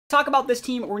talk about this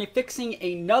team. We're going to be fixing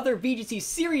another VGC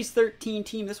Series 13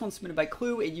 team. This one's submitted by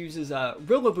Clue. It uses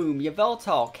Rillaboom,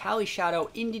 Yveltal, Cali Shadow,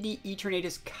 Indeedee,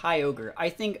 Eternatus, Kyogre. I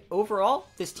think overall,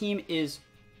 this team is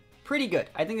pretty good.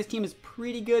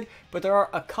 But there are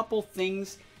a couple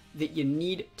things that you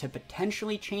need to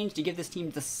potentially change to give this team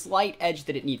the slight edge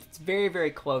that it needs. It's very,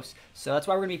 very close. So that's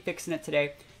why we're going to be fixing it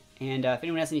today. And if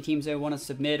anyone has any teams they want to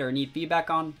submit or need feedback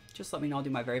on, just let me know. I'll do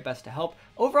my very best to help.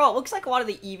 Overall, it looks like a lot of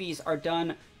the EVs are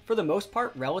done, for the most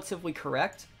part, relatively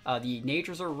correct. The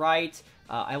natures are right.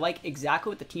 I like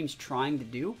exactly what the team's trying to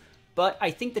do, but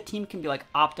I think the team can be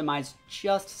like optimized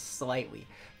just slightly.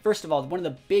 First of all, one of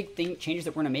the big changes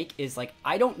that we're going to make is like,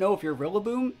 I don't know if your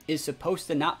Rillaboom is supposed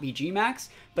to not be G-Max,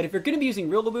 but if you're going to be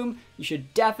using Rillaboom, you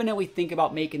should definitely think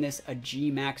about making this a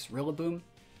G-Max Rillaboom.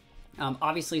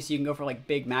 Obviously, so you can go for like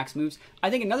big max moves. I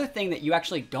think another thing that you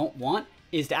actually don't want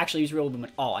is to actually use Rillaboom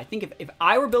at all. I think if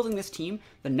I were building this team,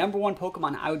 the #1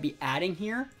 Pokemon I would be adding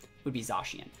here would be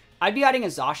Zacian. I'd be adding a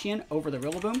Zacian over the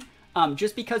Rillaboom,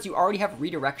 just because you already have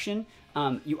redirection,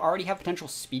 you already have potential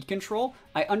speed control.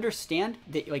 I understand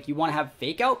that like you want to have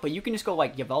Fake Out, but you can just go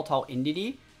like Yveltal,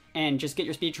 Indeedee, and just get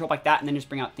your speed control like that, and then just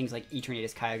bring out things like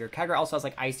Eternatus, Kyogre. Kyogre also has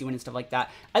like Icy Wind and stuff like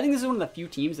that. I think this is one of the few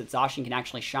teams that Zacian can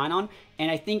actually shine on, and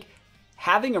I think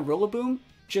having a Rillaboom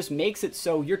just makes it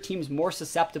so your team's more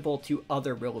susceptible to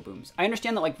other Rillabooms. I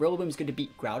understand that like Rillaboom's good to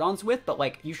beat Groudons with, but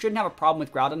like you shouldn't have a problem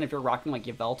with Groudon if you're rocking like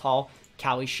Yveltal,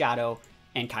 Cali Shadow,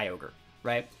 and Kyogre,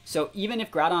 right? So even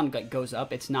if Groudon like, goes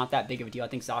up, it's not that big of a deal. I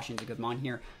think Zacian's a good mon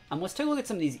here. Let's take a look at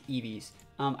some of these EVs.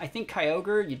 I think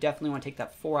Kyogre, you definitely want to take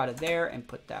that 4 out of there and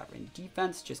put that in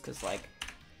defense, just because like,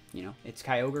 you know, it's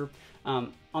Kyogre.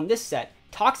 On this set,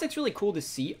 Toxic's really cool to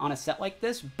see on a set like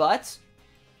this, but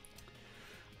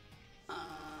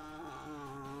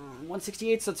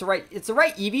 168, so it's the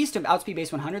right EVs to outspeed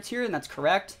base 100s here, and that's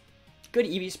correct. Good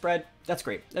EV spread. That's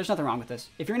great. There's nothing wrong with this.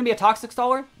 If you're going to be a Toxic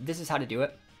staller, this is how to do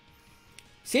it.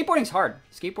 Skateboarding's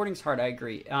hard. I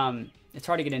agree. It's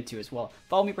hard to get into as well.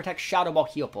 Follow Me, Protect, Shadow Ball,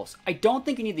 Heal Pulse. I don't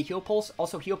think you need the Heal Pulse.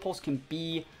 Also, Heal Pulse can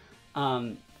be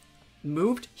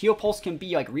moved. Heal Pulse can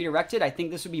be like redirected. I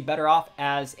think this would be better off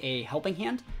as a Helping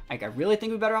Hand. Like I really think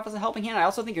it would be better off as a Helping Hand. I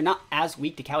also think you're not as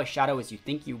weak to Cali Shadow as you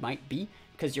think you might be,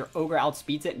 because your Ogre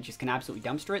outspeeds it and just can absolutely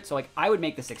dumpster it. So like I would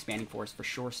make this Expanding Force for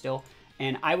sure still.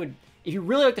 And I would, if you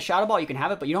really like the Shadow Ball, you can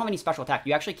have it, but you don't have any special attack.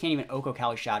 You actually can't even Oko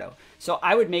Cali Shadow. So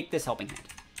I would make this Helping Hand.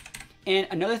 And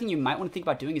another thing you might want to think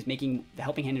about doing is making the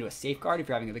Helping Hand into a Safeguard if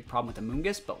you're having a big problem with the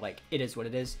Moongus, but like it is what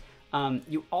it is.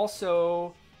 You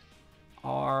also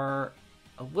are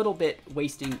a little bit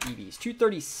wasting EVs.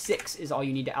 236 is all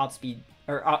you need to outspeed,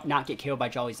 or not get KO'd by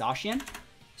Jolly Zacian.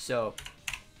 So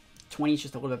 20 is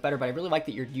just a little bit better, but I really like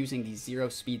that you're using the 0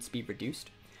 speed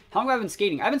reduced. How long have I been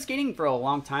skating? I've been skating for a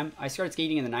long time. I started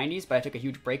skating in the 90s, but I took a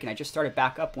huge break, and I just started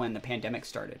back up when the pandemic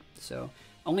started. So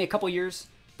only a couple years,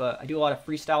 but I do a lot of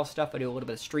freestyle stuff. I do a little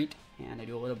bit of street, and I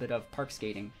do a little bit of park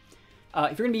skating.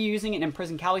 If you're going to be using an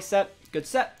Imprison Cali set, good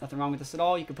set. Nothing wrong with this at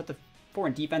all. You can put the 4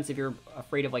 in defense if you're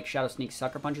afraid of like Shadow Sneak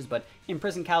Sucker Punches, but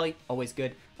Imprison Cali, always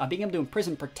good. Being able to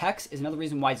Imprison Protects is another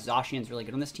reason why Zacian's really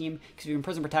good on this team, because if you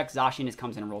Imprison Protect, Zacian just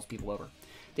comes in and rolls people over.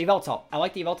 The Yveltal. I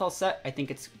like the Yveltal set. I think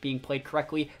it's being played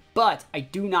correctly, but I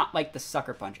do not like the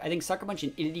Sucker Punch. I think Sucker Punch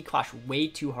and Indeedee clash way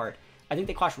too hard. I think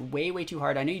they clash way, way too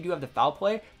hard. I know you do have the Foul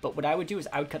Play, but what I would do is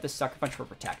I would cut the Sucker Punch for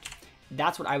Protect.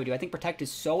 That's what I would do. I think Protect is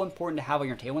so important to have on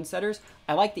your Tailwind setters.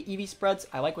 I like the EV spreads.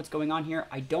 I like what's going on here.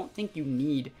 I don't think you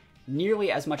need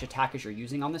nearly as much attack as you're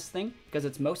using on this thing, because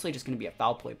it's mostly just going to be a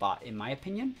Foul Play bot, in my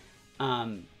opinion.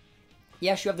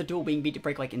 Yes, you have the dual Wing Beat to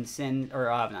break like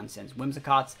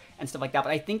Whimsicots and stuff like that, but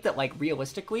I think that like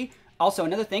realistically, also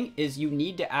another thing is you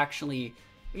need to actually,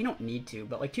 you don't need to,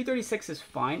 but like 236 is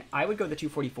fine. I would go the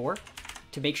 244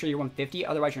 to make sure you're 150,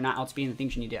 otherwise you're not outspeeding the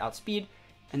things you need to outspeed.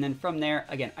 And then from there,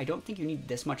 again, I don't think you need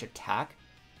this much attack.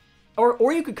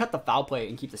 Or you could cut the Foul Play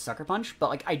and keep the Sucker Punch, but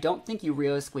like I don't think you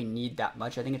realistically need that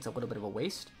much. I think it's a little bit of a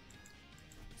waste.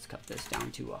 Let's cut this down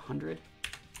to 100.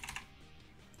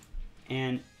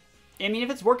 And I mean, if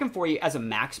it's working for you as a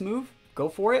max move, go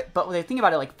for it. But when I think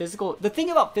about it, like physical, the thing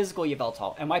about physical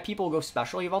Yveltal and why people go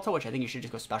special Yveltal, which I think you should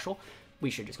just go special, we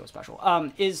should just go special,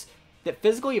 is that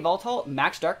physical Yveltal,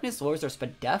 Max Darkness lowers their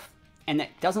Spadef, and that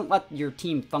doesn't let your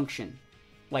team function.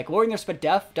 Like, lowering their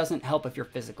Spadef doesn't help if you're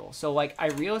physical. So, like, I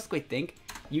realistically think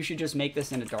you should just make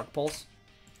this into Dark Pulse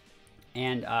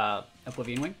and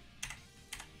Oblivion Wing.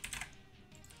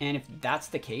 And if that's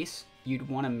the case, you'd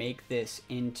want to make this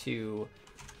into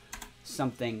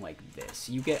something like this.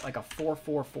 You get like a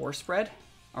 4-4-4 spread,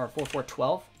 or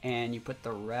 4-4-12, and you put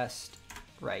the rest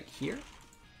right here.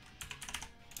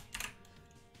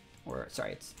 Or,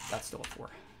 sorry, that's still a 4.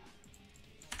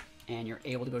 and you're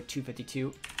able to go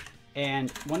 252.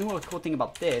 And one more cool thing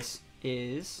about this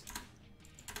is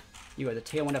you go the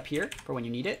Tailwind up here for when you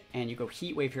need it, and you go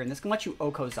Heat Wave here, and this can let you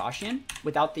OHKO Zacian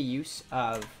without the use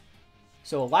of...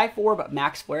 So a Life Orb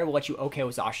Max Flare will let you OHKO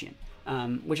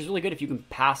Zacian, which is really good if you can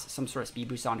pass some sort of speed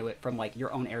boost onto it from like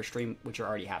your own Airstream, which you're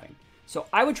already having. So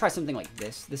I would try something like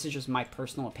this. This is just my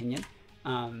personal opinion.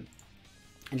 And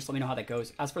just let me know how that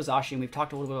goes. As for Zacian, we've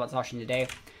talked a little bit about Zacian today.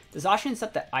 The Zacian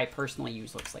set that I personally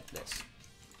use looks like this.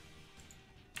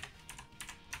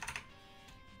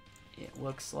 It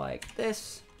looks like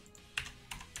this.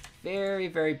 Very,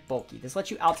 very bulky. This lets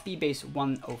you outspeed base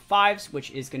 105s,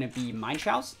 which is going to be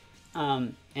Mineshao's.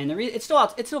 And it's still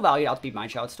valued to outspeed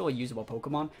Mineshao. It's still a usable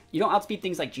Pokemon. You don't outspeed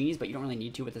things like Genies, but you don't really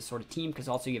need to with this sort of team because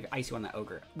also you have Icy One and the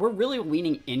Ogre. We're really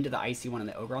leaning into the Icy One and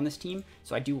the Ogre on this team,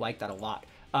 so I do like that a lot.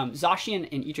 Zacian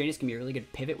and Eternatus can be a really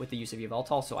good pivot with the use of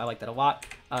Yveltal, so I like that a lot.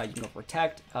 You can go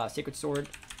Protect, Sacred Sword,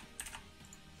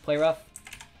 Play Rough,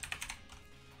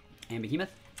 and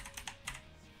Behemoth.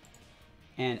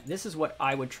 And this is what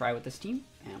I would try with this team.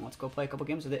 And let's go play a couple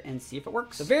games with it and see if it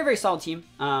works. So very, very solid team.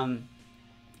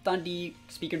 Thundy,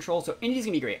 Speed Control. So Inity's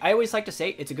going to be great. I always like to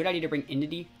say it's a good idea to bring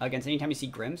Inity against anytime you see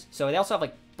Grims. So they also have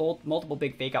like multiple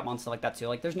big fake out monsters like that too.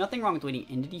 Like there's nothing wrong with leading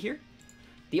Inity here.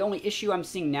 The only issue I'm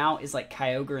seeing now is like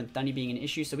Kyogre and Thundy being an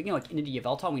issue. So we can like Inity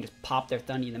Yveltal, and we can just pop their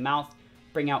Thundy in the mouth,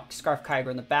 bring out Scarf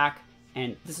Kyogre in the back.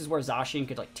 And this is where Zacian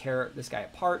could like tear this guy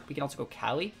apart. We can also go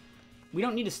Cali. We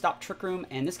don't need to stop Trick Room,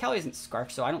 and this Cali isn't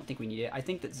Scarf, so I don't think we need it. I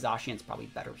think that Zacian's probably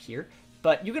better here.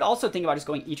 But you could also think about just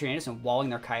going Eternatus and walling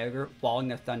their Kyogre, walling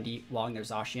their Thundy, walling their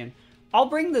Zacian. I'll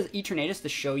bring the Eternatus to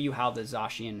show you how the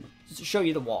Zacian, to show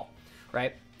you the wall,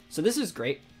 right? So this is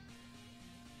great.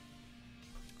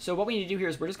 So what we need to do here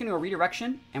is we're just going to go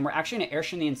Redirection, and we're actually going to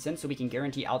Airstream the Incin so we can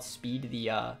guarantee outspeed the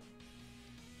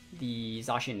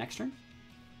Zacian next turn.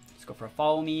 Let's go for a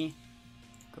Follow Me.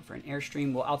 Go for an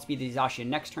Airstream. We'll outspeed the Zacian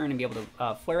next turn and be able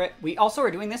to flare it. We also are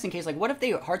doing this in case, like, what if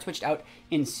they hard switched out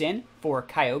Incin for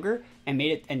Kyogre and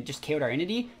made it and just KO'd our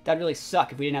Entity? That'd really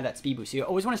suck if we didn't have that speed boost. So you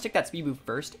always want to stick that speed boost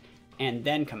first and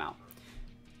then come out.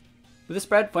 With this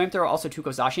spread, Flamethrower also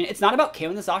 2-ko Zacian. It's not about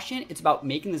KOing the Zacian. It's about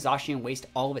making the Zacian waste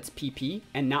all of its PP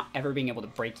and not ever being able to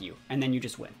break you. And then you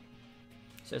just win.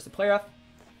 So there's the play rough.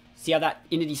 See how that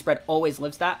Entity spread always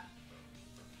lives that?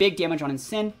 Big damage on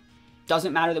Incin.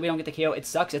 Doesn't matter that we don't get the KO. It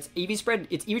sucks. It's EV spread.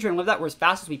 It's EV trying to live that. We're as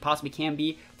fast as we possibly can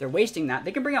be. They're wasting that.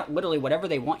 They can bring out literally whatever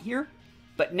they want here.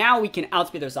 But now we can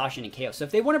outspeed their Zacian and KO. So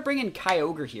if they want to bring in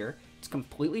Kyogre here, it's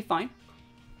completely fine.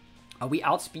 We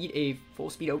outspeed a full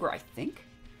speed Ogre, I think.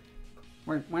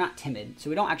 We're not timid. So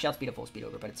we don't actually outspeed a full speed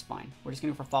Ogre, but it's fine. We're just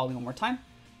going to go for Follow Me one more time.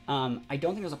 I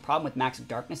don't think there's a problem with Max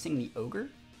Darknessing the Ogre.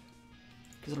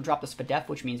 Because it'll drop the Spadef,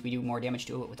 which means we do more damage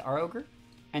to it with our Ogre.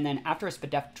 And then after a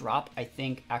Spadef drop, I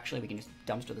think actually we can just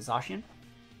dumpster the Zacian.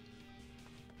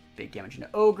 Big damage into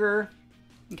Ogre.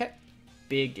 Okay.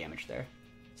 Big damage there.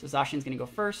 So Zacian's going to go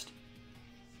first.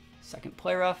 Second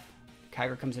Play Rough.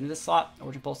 Kyogre comes into this slot.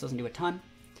 Origin Pulse doesn't do a ton.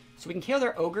 So we can KO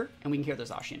their Ogre, and we can KO their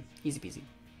Zacian. Easy peasy.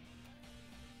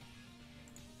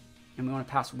 And we want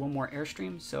to pass one more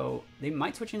Airstream. So they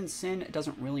might switch in Sin. It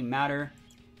doesn't really matter.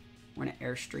 We're going to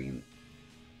Airstream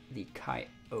the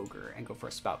Kyogre and go for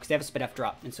a Spout because they have a Spadef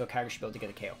drop, and so Kyogre should be able to get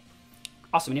a KO.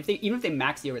 Awesome. And even if they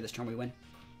max the Ogre this turn, we win.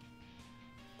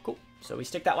 Cool. So we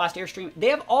stick that last Airstream. They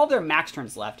have all of their max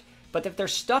turns left, but if they're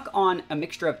stuck on a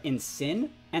mixture of Incin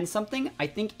and something, I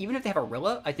think even if they have a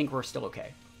Rilla, I think we're still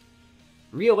okay.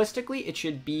 Realistically, it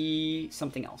should be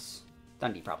something else.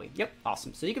 Thundy, probably. Yep.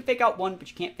 Awesome. So you can fake out one, but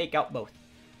you can't fake out both.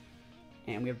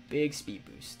 And we have big speed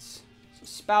boosts. So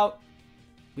Spout.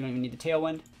 We don't even need the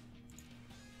Tailwind.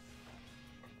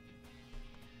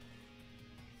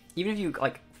 Even if you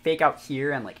like fake out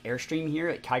here and like Airstream here,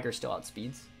 like Kyogre still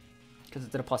outspeeds because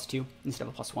it's at a +2 instead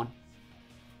of a +1.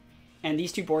 And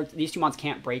these two mons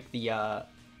can't break the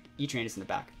Eternatus in the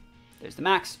back. There's the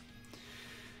max.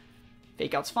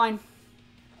 Fake out's fine.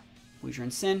 Lose your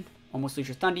Incin. Almost lose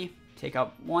your Thundy. Take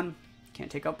out one. Can't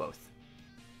take out both.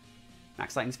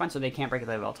 Max Lightning's fine, so they can't break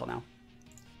the Yveltal now.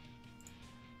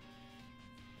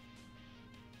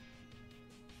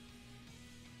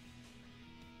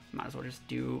 Might as well just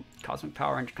do Cosmic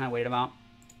Power and just kind of wait them out.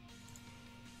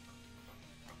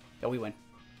 Yeah, we win.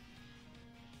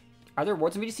 Are there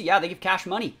rewards in VGC? Yeah, they give cash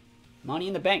money. Money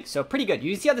in the bank. So pretty good.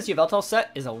 You see how this Yveltal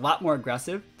set is a lot more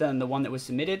aggressive than the one that was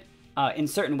submitted in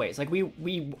certain ways. Like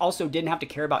we also didn't have to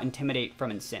care about Intimidate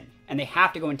from Incin. And they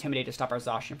have to go Intimidate to stop our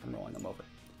Zacian from rolling them over.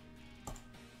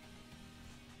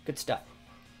 Good stuff.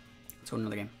 Let's go to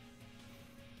another game.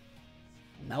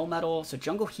 Melmetal. So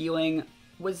Jungle Healing.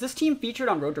 Was this team featured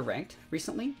on Road to Ranked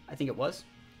recently? I think it was.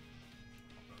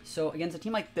 So against a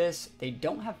team like this, they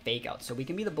don't have Fake Out, so we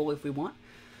can be the Bull if we want,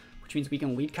 which means we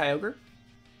can lead Kyogre.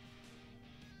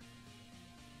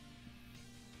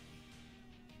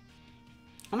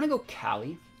 I'm going to go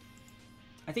Cali.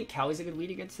 I think Cali's a good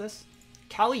lead against this.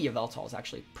 Cali Yveltal is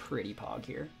actually pretty pog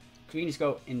here. We can just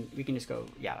go, and we can just go,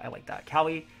 yeah, I like that.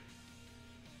 Cali.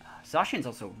 Zacian's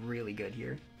also really good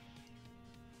here.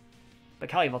 But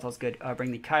Cali Yveltal's good.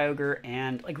 Bring the Kyogre,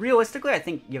 and like realistically, I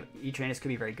think Etrainus could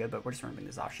be very good, but we're just going to bring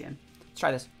the Zacian. Let's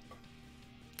try this.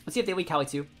 Let's see if they lead Cali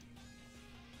too.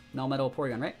 Melmetal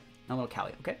Porygon, right? Melmetal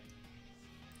Cali, okay.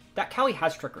 That Cali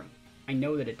has Trick Room. I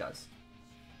know that it does.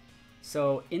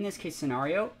 So in this case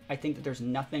scenario, I think that there's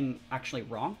nothing actually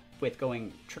wrong with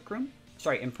going Trick Room,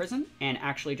 sorry, Imprison, and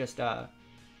actually just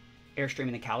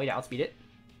Airstreaming the Cali to outspeed it.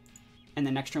 And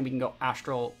then next turn we can go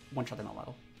Astral, one-shot the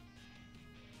Melmetal.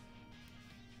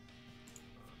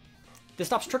 This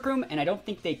stops Trick Room, and I don't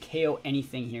think they KO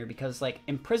anything here because like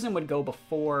Imprison would go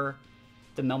before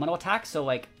the Melmetal attack, so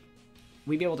like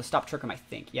we'd be able to stop Trick Room, I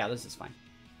think. Yeah, this is fine.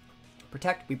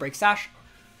 Protect, we break Sash.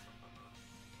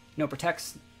 No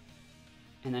protects.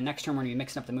 And then next turn we're going to be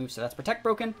mixing up the moves, so that's Protect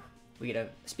broken. We get a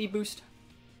speed boost.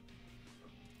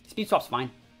 Speed swap's fine.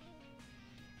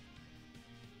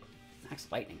 Max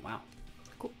Lightning, wow.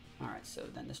 Cool. Alright, so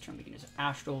then this turn we can use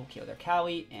Astral, KO their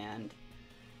Cali, and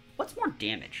what's more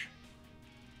damage?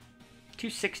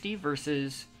 260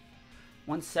 versus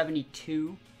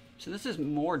 172. So this is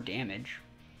more damage.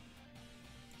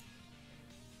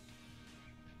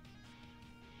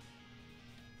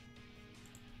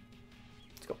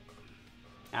 Let's go.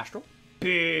 Astral.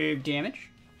 Big damage.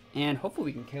 And hopefully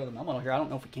we can KO the Melmetal here. I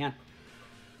don't know if we can.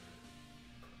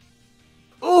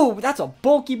 Oh, that's a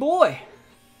bulky boy.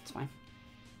 It's fine.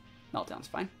 Meltdown's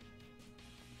fine.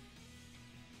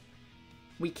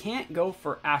 We can't go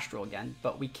for Astral again,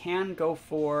 but we can go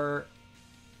for...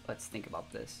 Let's think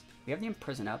about this. We have the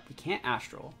Imprison up. We can't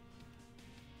Astral.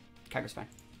 Kyogre's fine.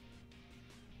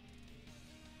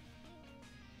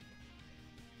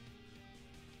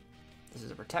 This is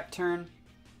a Protect turn.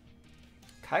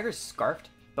 Kyogre's Scarfed,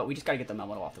 but we just gotta get the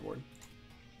Melmetal off the board.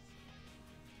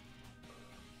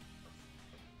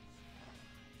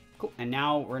 Cool. And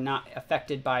now we're not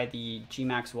affected by the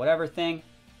Gmax whatever thing.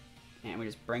 And we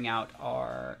just bring out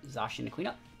our Zacian to clean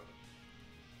up.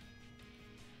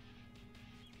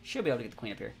 Should be able to get the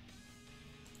cleanup here.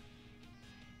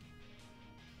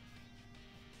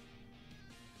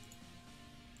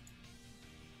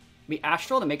 We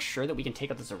Astral to make sure that we can take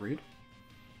out the Zarude.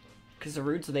 Because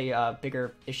Zarude's the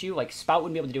bigger issue. Like, Spout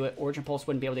wouldn't be able to do it. Origin Pulse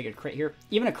wouldn't be able to get a crit here.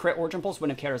 Even a crit Origin Pulse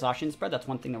wouldn't have carried our Zacian spread. That's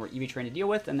one thing that we're EV trying to deal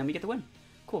with. And then we get the win.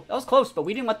 Cool. That was close, but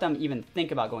we didn't let them even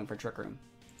think about going for Trick Room.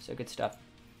 So good stuff.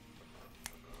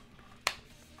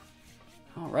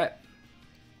 All right.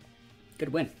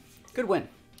 Good win. Good win.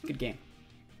 Good game.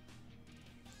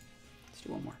 Let's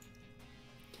do one more.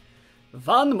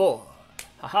 One more.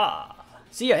 Haha.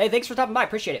 See ya. Hey, thanks for stopping by.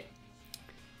 Appreciate it.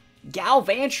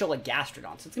 Galvantula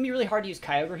Gastrodon. So it's going to be really hard to use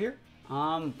Kyogre here.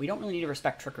 We don't really need to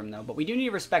respect Trick Room, though, but we do need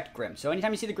to respect Grim. So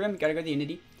anytime you see the Grim, you got to go to the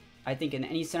Unity. I think in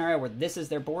any scenario where this is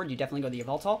their board, you definitely go to the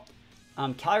Yveltal.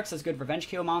 Calyrex has good Revenge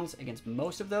KO mons against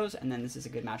most of those, and then this is a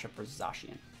good matchup for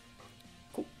Zacian.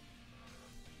 Cool.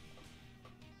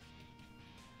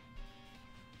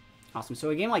 Awesome.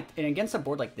 So a game like, and against a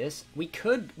board like this, we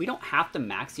don't have to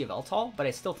max the Yveltal, but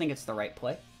I still think it's the right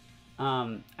play.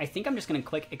 I think I'm just going to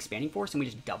click Expanding Force and we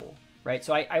just double, right?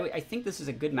 So I think this is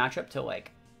a good matchup to like,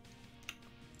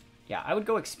 yeah, I would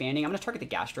go Expanding. I'm going to target the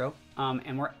Gastro,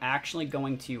 and we're actually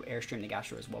going to Airstream the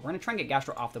Gastro as well. We're going to try and get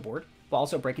Gastro off the board, while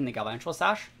also breaking the Galvantula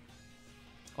Sash.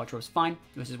 Electro is fine.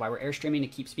 This is why we're Airstreaming to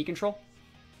keep speed control.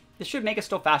 This should make us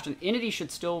still faster. Entity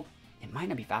should still, it might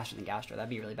not be faster than Gastro. That'd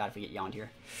be really bad if we get Yawned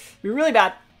here. It'd be really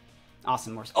bad.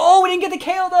 Awesome. Oh, we didn't get the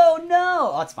KO though.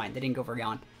 No. Oh, that's fine. They didn't go for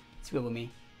Yawn. It's good with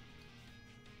me.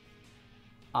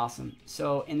 Awesome.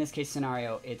 So in this case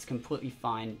scenario, it's completely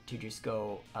fine to just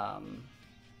go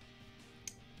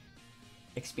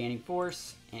Expanding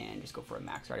Force and just go for a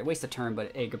max. Right, waste a turn,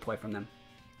 but a good play from them.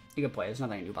 A good play. There's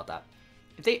nothing I can do about that.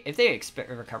 If they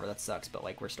recover, that sucks. But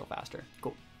like we're still faster.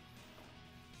 Cool.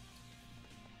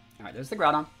 All right, there's the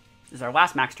Groudon. This is our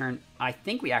last max turn. I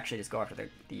think we actually just go after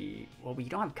the well, we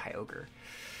don't have Kyogre.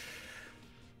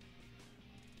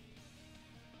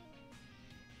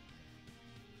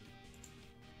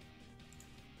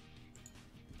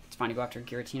 Fine to go after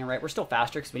Giratina, right? We're still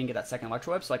faster because we didn't get that second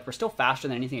Electro Whip, so like we're still faster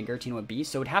than anything a Giratina would be,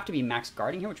 so it would have to be max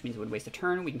guarding here, which means it would waste a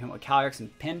turn. We can come up with Calyrex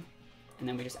and pin, and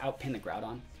then we just outpin the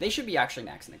Groudon. They should be actually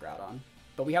maxing the Groudon,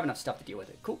 but we have enough stuff to deal with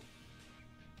it. Cool.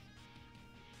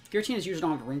 Giratinas usually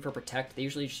don't have room for Protect. They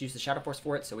usually just use the Shadow Force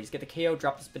for it, so we just get the KO,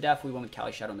 drop the Spadef, we win with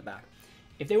Cali Shadow in the back.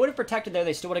 If they would have protected there,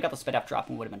 they still would have got the sped F drop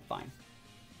and would have been fine.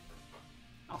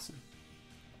 Awesome.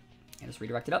 I just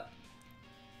redirected up.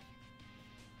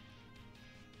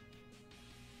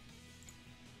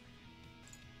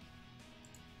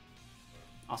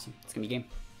 Awesome. It's going to be game.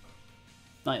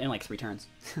 In like 3 turns.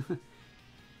 The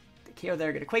KO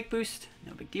there, get a Quake boost.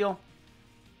 No big deal.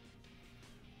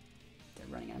 They're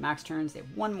running out of max turns. They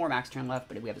have 1 more max turn left,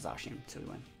 but we have a Zacian, so we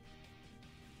win.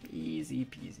 Easy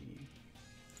peasy.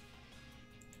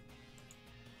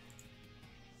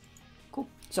 Cool.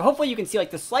 So hopefully you can see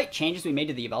like the slight changes we made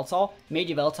to the Yveltal made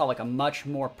Yveltal like a much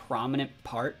more prominent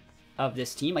part of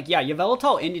this team. Like, yeah,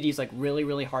 Yveltal Indity is like really,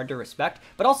 really hard to respect,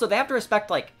 but also they have to respect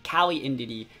like Kali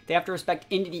Indity. They have to respect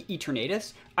Indity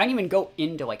Eternatus. I didn't even go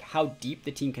into like how deep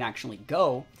the team can actually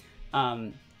go.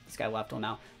 This guy left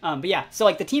now. But yeah, so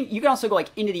like the team, you can also go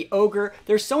like into the Ogre.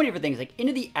 There's so many different things. Like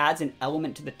into the adds an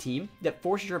element to the team that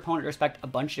forces your opponent to respect a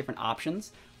bunch of different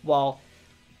options while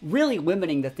really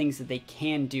limiting the things that they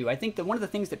can do. I think that one of the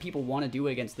things that people want to do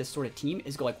against this sort of team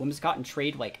is go like Whimsicott and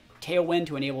trade like Tailwind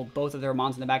to enable both of their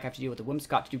mons in the back have to deal with the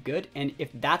Whimsicott to do good. And if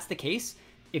that's the case,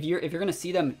 if you're going to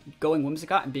see them going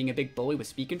Whimsicott and being a big bully with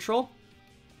speed control,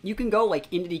 you can go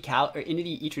like into the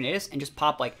Eternatus and just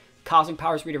pop like Cosmic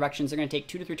Powers redirections. They're going to take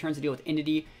 2 to 3 turns to deal with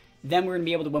Indity. Then we're going to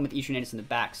be able to win with Eternatus in the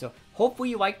back. So hopefully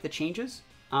you like the changes.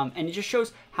 And it just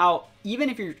shows how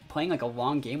even if you're playing like a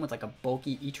long game with like a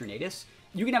bulky Eternatus,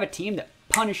 you can have a team that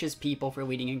punishes people for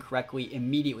leading incorrectly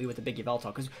immediately with a big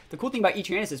Yveltal. Because the cool thing about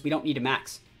Eternatus is we don't need to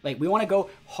max. Like, we want to go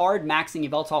hard maxing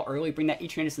Yveltal early, bring that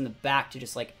Eternatus in the back to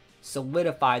just, like,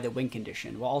 solidify the win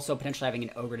condition, while also potentially having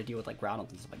an Ogre to deal with, like, Groudons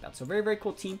and stuff like that. So, very, very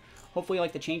cool team. Hopefully you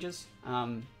like the changes.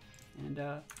 There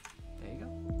you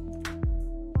go.